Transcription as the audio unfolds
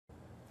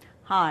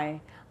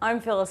Hi, I'm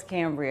Phyllis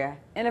Cambria,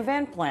 an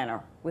event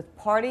planner with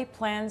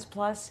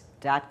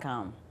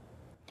PartyPlansPlus.com.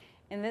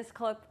 In this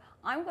clip,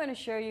 I'm going to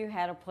show you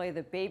how to play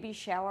the baby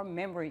shower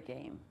memory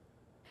game.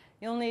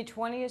 You'll need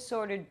 20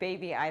 assorted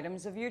baby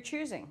items of your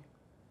choosing.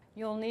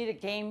 You'll need a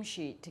game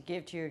sheet to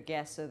give to your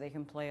guests so they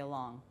can play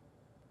along.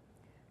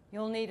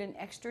 You'll need an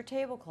extra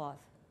tablecloth.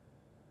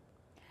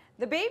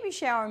 The baby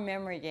shower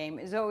memory game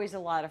is always a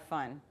lot of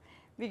fun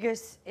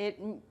because it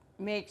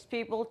makes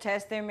people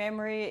test their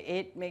memory.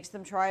 It makes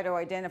them try to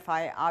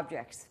identify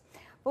objects.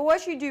 But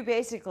what you do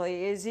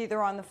basically is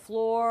either on the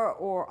floor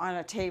or on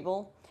a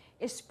table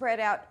is spread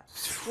out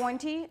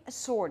 20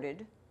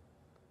 assorted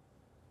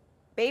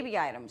baby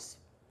items,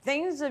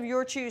 things of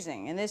your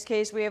choosing. In this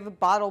case, we have a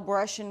bottle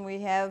brush and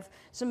we have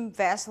some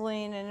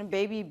Vaseline and a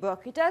baby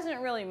book. It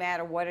doesn't really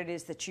matter what it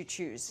is that you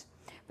choose.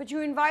 But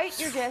you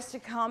invite your guests to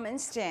come and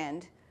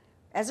stand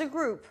as a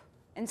group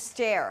and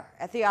stare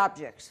at the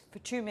objects for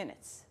 2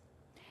 minutes.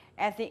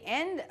 At the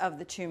end of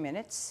the 2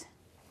 minutes,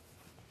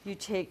 you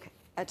take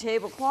a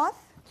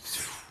tablecloth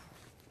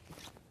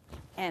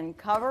and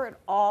cover it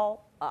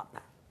all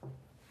up.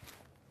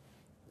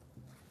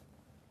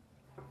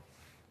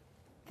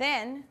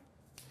 Then,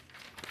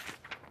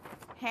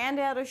 hand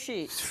out a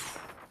sheet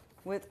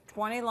with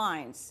 20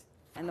 lines,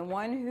 and the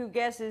one who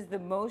guesses the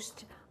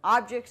most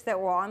objects that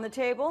were on the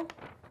table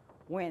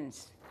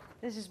wins.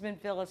 This has been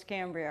Phyllis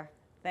Cambria.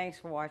 Thanks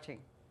for watching.